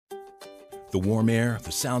The warm air,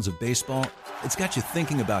 the sounds of baseball, it's got you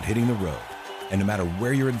thinking about hitting the road. And no matter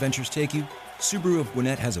where your adventures take you, Subaru of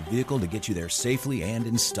Gwinnett has a vehicle to get you there safely and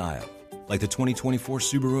in style. Like the 2024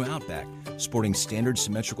 Subaru Outback, sporting standard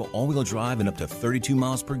symmetrical all-wheel drive and up to 32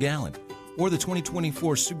 miles per gallon. Or the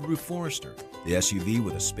 2024 Subaru Forester, the SUV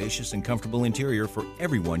with a spacious and comfortable interior for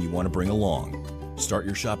everyone you want to bring along. Start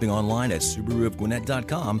your shopping online at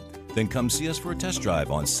SubaruofGwinnett.com, then come see us for a test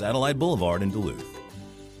drive on Satellite Boulevard in Duluth.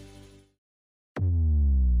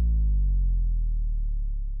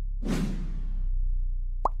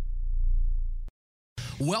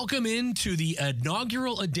 Welcome into the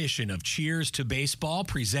inaugural edition of Cheers to Baseball,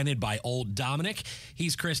 presented by Old Dominick.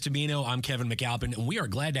 He's Chris Domino. I'm Kevin McAlpin, and we are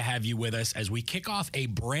glad to have you with us as we kick off a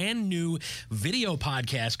brand new video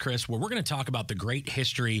podcast, Chris, where we're going to talk about the great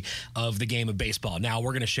history of the game of baseball. Now,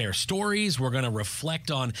 we're going to share stories. We're going to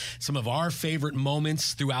reflect on some of our favorite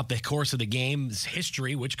moments throughout the course of the game's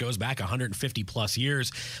history, which goes back 150 plus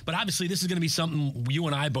years. But obviously, this is going to be something you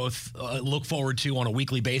and I both look forward to on a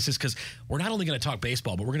weekly basis, because we're not only going to talk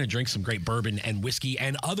baseball, but we're going to drink some great bourbon and whiskey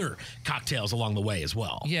and other cocktails along the way as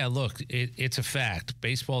well. Yeah, look, it's a fact.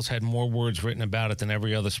 Baseball's had more words written about it than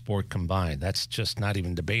every other sport combined. That's just not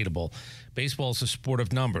even debatable. Baseball's a sport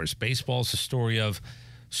of numbers. Baseball's a story of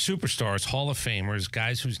superstars, Hall of Famers,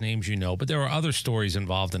 guys whose names you know, but there are other stories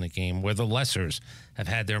involved in the game where the lessers have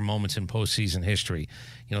had their moments in postseason history.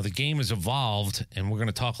 You know, the game has evolved, and we're going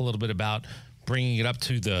to talk a little bit about bringing it up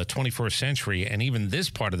to the 21st century and even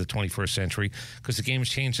this part of the 21st century, because the game has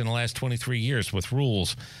changed in the last 23 years with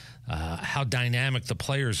rules, how dynamic the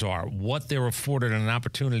players are, what they're afforded an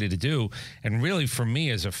opportunity to do. And really, for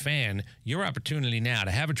me as a fan, your opportunity now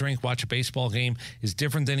to have a drink, watch a baseball game is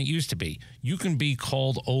different than it used to be. You can be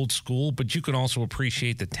called old school, but you can also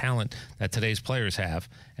appreciate the talent that today's players have.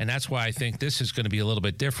 And that's why I think this is going to be a little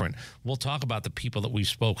bit different. We'll talk about the people that we've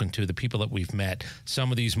spoken to, the people that we've met,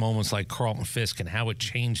 some of these moments like Carlton Fisk and how it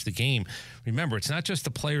changed the game. Remember, it's not just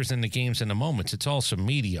the players in the games and the moments. It's also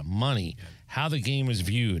media, money, how the game is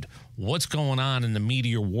viewed, what's going on in the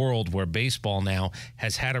media world where baseball now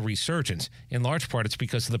has had a resurgence. In large part, it's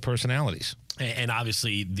because of the personalities. And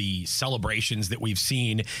obviously the celebrations that we've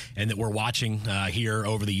seen and that we're watching here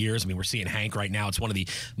over the years. I mean, we're seeing Hank right now. It's one of the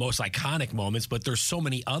most iconic moments, but there's so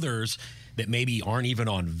many others that maybe aren't even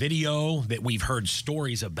on video that we've heard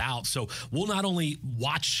stories about. So we'll not only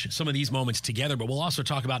watch some of these moments together, but we'll also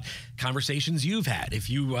talk about conversations you've had. If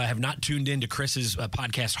you have not tuned into Chris's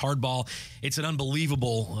podcast, Hardball, it's an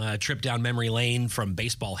unbelievable trip down memory lane from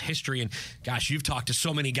baseball history. And gosh, you've talked to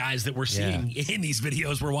so many guys that we're seeing in these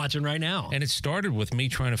videos we're watching right now. And it started with me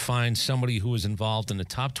trying to find somebody who was involved in the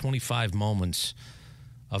top 25 moments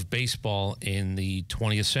of baseball in the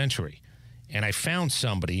 20th century. And I found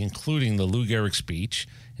somebody, including the Lou Gehrig speech,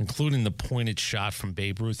 including the pointed shot from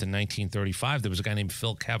Babe Ruth in 1935. There was a guy named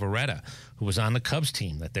Phil Cavarretta who was on the Cubs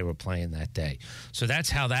team that they were playing that day. So that's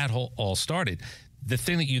how that all started. The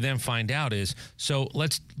thing that you then find out is, so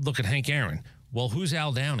let's look at Hank Aaron. Well, who's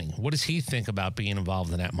Al Downing? What does he think about being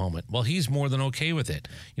involved in that moment? Well, he's more than okay with it.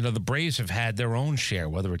 You know, the Braves have had their own share,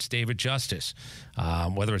 whether it's David Justice,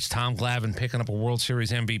 whether it's Tom Glavine picking up a World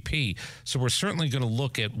Series MVP. So we're certainly going to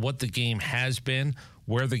look at what the game has been,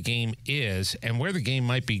 where the game is, and where the game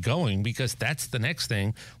might be going, because that's the next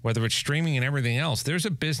thing, whether it's streaming and everything else. There's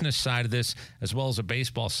a business side of this as well as a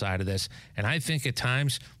baseball side of this, and I think at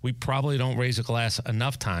times we probably don't raise a glass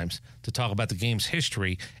enough times to talk about the game's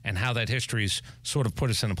history and how that history's sort of put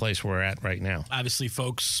us in a place where we're at right now. Obviously,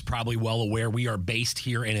 folks probably well aware we are based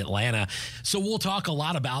here in Atlanta, so we'll talk a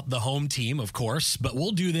lot about the home team, of course, but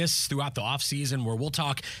we'll do this throughout the offseason where we'll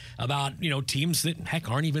talk about, you know, teams that, heck,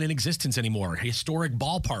 aren't even in existence anymore, historic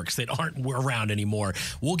ballparks that aren't around anymore.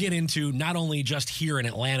 We'll get into not only just here in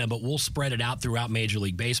Atlanta, but we'll spread it out throughout Major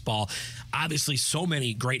League Baseball. Obviously, so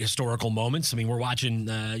many great historical moments. I mean, we're watching,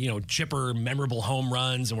 Chipper memorable home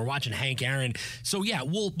runs, and we're watching Hank Aaron. So, yeah,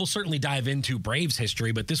 we'll certainly dive into Braves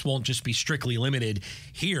history, but this won't just be strictly limited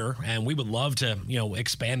here. And we would love to,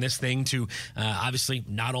 expand this thing to obviously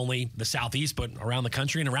not only the Southeast, but around the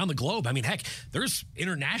country and around the globe. I mean, heck, there's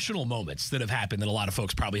international moments that have happened that a lot of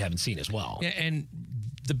folks probably haven't seen as well. Yeah, and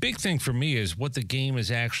the big thing for me is what the game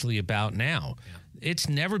is actually about now. Yeah. It's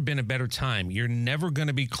never been a better time. You're never going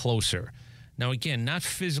to be closer. Now, again, not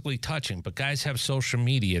physically touching, but guys have social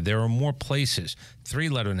media. There are more places,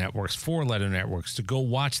 3-letter networks, 4-letter networks, to go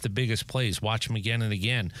watch the biggest plays, watch them again and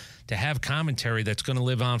again, to have commentary that's going to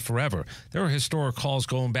live on forever. There are historic calls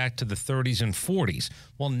going back to the 30s and 40s.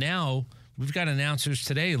 Well, now we've got announcers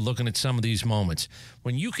today looking at some of these moments.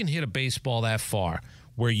 When you can hit a baseball that far,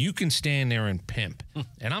 where you can stand there and pimp.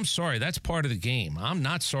 And I'm sorry, that's part of the game. I'm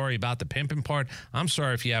not sorry about the pimping part. I'm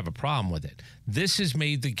sorry if you have a problem with it. This has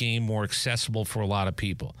made the game more accessible for a lot of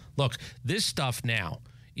people. Look, this stuff now,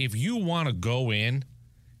 if you want to go in,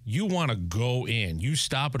 you want to go in. You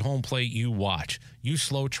stop at home plate, you watch. You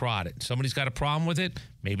slow trot it. Somebody's got a problem with it,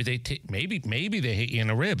 maybe they hit you in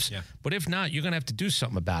the ribs. Yeah. But if not, you're going to have to do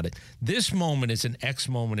something about it. This moment is an X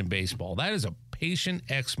moment in baseball. That is a patient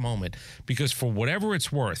X moment because for whatever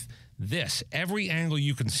it's worth, every angle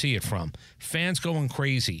you can see it from, fans going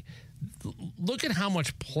crazy. Look at how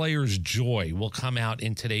much players' joy will come out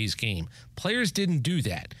in today's game. Players didn't do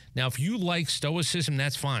that. Now, if you like stoicism,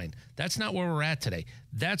 that's fine. That's not where we're at today.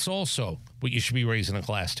 That's also what you should be raising a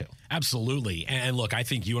glass to. Absolutely. And look, I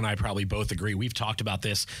think you and I probably both agree. We've talked about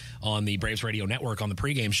this on the Braves Radio Network on the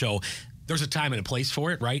pregame show. There's a time and a place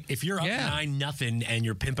for it, right? If you're up 9-0 and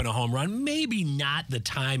you're pimping a home run, maybe not the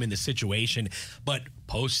time and the situation, but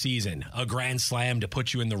postseason, a grand slam to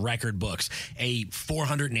put you in the record books, a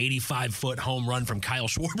 485-foot home run from Kyle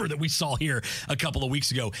Schwarber that we saw here a couple of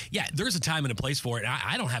weeks ago. Yeah, there's a time and a place for it.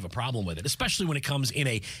 I don't have a problem with it, especially when it comes in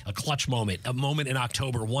a clutch moment, a moment in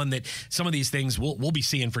October, one that some of these things we'll be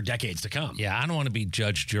seeing for decades to come. Yeah, I don't want to be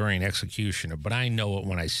judge, jury, and executioner, but I know it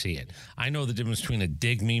when I see it. I know the difference between a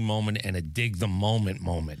dig me moment and a dig the moment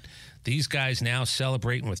moment. These guys now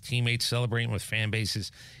celebrating with teammates, celebrating with fan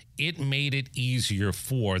bases. It made it easier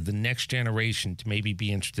for the next generation to maybe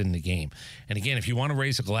be interested in the game. And again, if you want to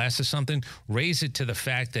raise a glass to something, raise it to the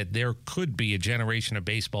fact that there could be a generation of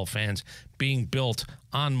baseball fans being built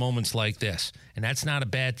on moments like this. And that's not a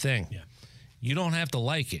bad thing. Yeah. You don't have to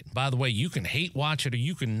like it. By the way, you can hate watch it or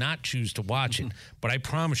you can not choose to watch it. But I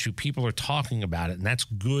promise you, people are talking about it, and that's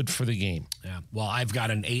good for the game. Yeah. Well, I've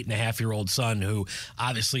got an 8.5-year-old son who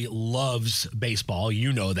obviously loves baseball.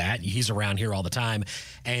 You know that. He's around here all the time.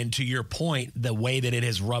 And to your point, the way that it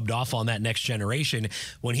has rubbed off on that next generation,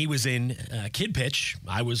 when he was in kid pitch,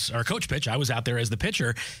 coach pitch, I was out there as the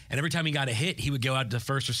pitcher, and every time he got a hit, he would go out to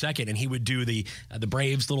first or second, and he would do the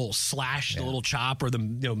Braves little slash, the little chop, or the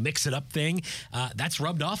mix it up thing. That's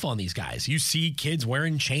rubbed off on these guys. You see kids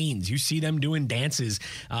wearing chains. You see them doing dances.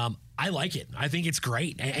 I like it. I think it's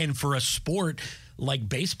great. And for a sport like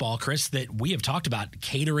baseball, Chris, that we have talked about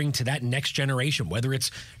catering to that next generation, whether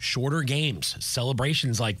it's shorter games,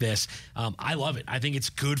 celebrations like this, I love it. I think it's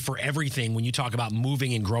good for everything when you talk about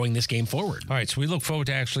moving and growing this game forward. All right, so we look forward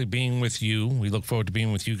to actually being with you. We look forward to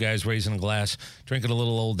being with you guys, raising a glass, drinking a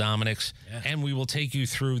little Old Dominic's, and we will take you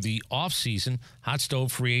through the offseason, hot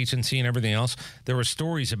stove, free agency, and everything else. There are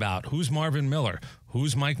stories about who's Marvin Miller,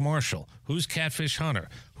 who's Mike Marshall, who's Catfish Hunter,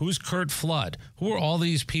 who's Kurt Flood, who are all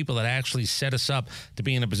these people that actually set us up to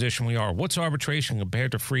be in a position we are. What's arbitration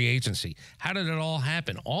compared to free agency? How did it all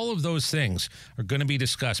happen? All of those things are going to be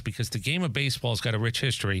discussed because the game of baseball has got a rich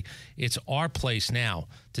history. It's our place now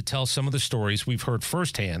to tell some of the stories we've heard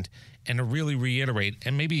firsthand and to really reiterate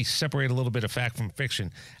and maybe separate a little bit of fact from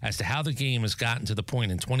fiction as to how the game has gotten to the point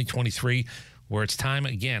in 2023 where it's time,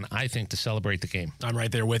 again, I think, to celebrate the game. I'm right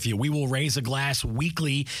there with you. We will raise a glass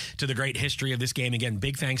weekly to the great history of this game. Again,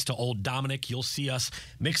 big thanks to Old Dominic. You'll see us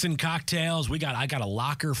mixing cocktails. I got a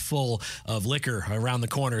locker full of liquor around the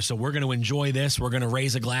corner, so we're going to enjoy this. We're going to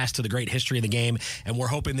raise a glass to the great history of the game, and we're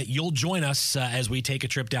hoping that you'll join us as we take a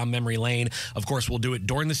trip down memory lane. Of course, we'll do it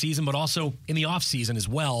during the season, but also in the off season as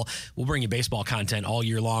well. We'll bring you baseball content all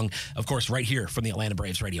year long, of course, right here from the Atlanta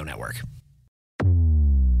Braves Radio Network.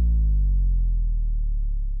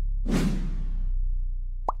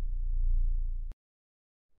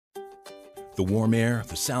 The warm air,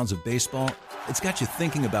 the sounds of baseball, it's got you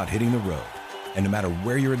thinking about hitting the road. And no matter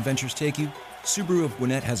where your adventures take you, Subaru of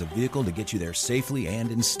Gwinnett has a vehicle to get you there safely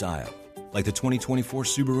and in style. Like the 2024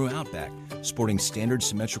 Subaru Outback, sporting standard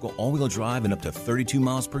symmetrical all-wheel drive and up to 32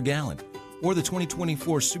 miles per gallon. Or the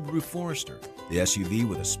 2024 Subaru Forester, the SUV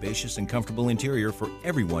with a spacious and comfortable interior for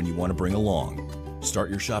everyone you want to bring along.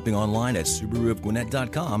 Start your shopping online at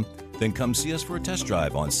SubaruofGwinnett.com, then come see us for a test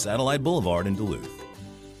drive on Satellite Boulevard in Duluth.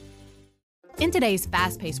 In today's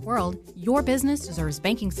fast-paced world, your business deserves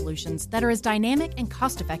banking solutions that are as dynamic and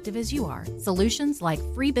cost-effective as you are. Solutions like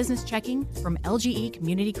free business checking from LGE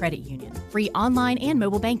Community Credit Union, free online and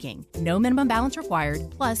mobile banking, no minimum balance required,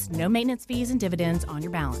 plus no maintenance fees and dividends on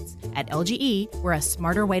your balance. At LGE, we're a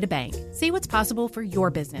smarter way to bank. See what's possible for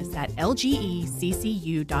your business at lgeccu.org.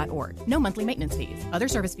 No monthly maintenance fees. Other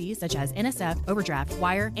service fees such as NSF, overdraft,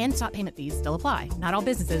 wire, and stop payment fees still apply. Not all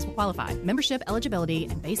businesses will qualify. Membership eligibility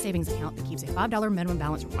and base savings account that keeps a $5 minimum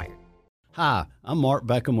balance required. Hi, I'm Mark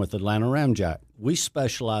Beckham with Atlanta Ramjack. We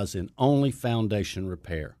specialize in only foundation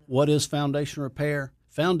repair. What is foundation repair?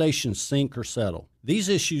 Foundations sink or settle. These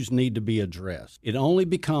issues need to be addressed. It only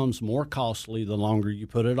becomes more costly the longer you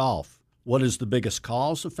put it off. What is the biggest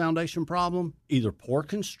cause of foundation problem? Either poor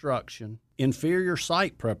construction, inferior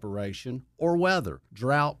site preparation, or weather.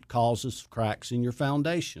 Drought causes cracks in your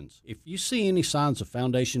foundations. If you see any signs of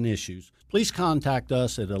foundation issues, please contact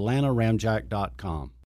us at atlantaramjack.com.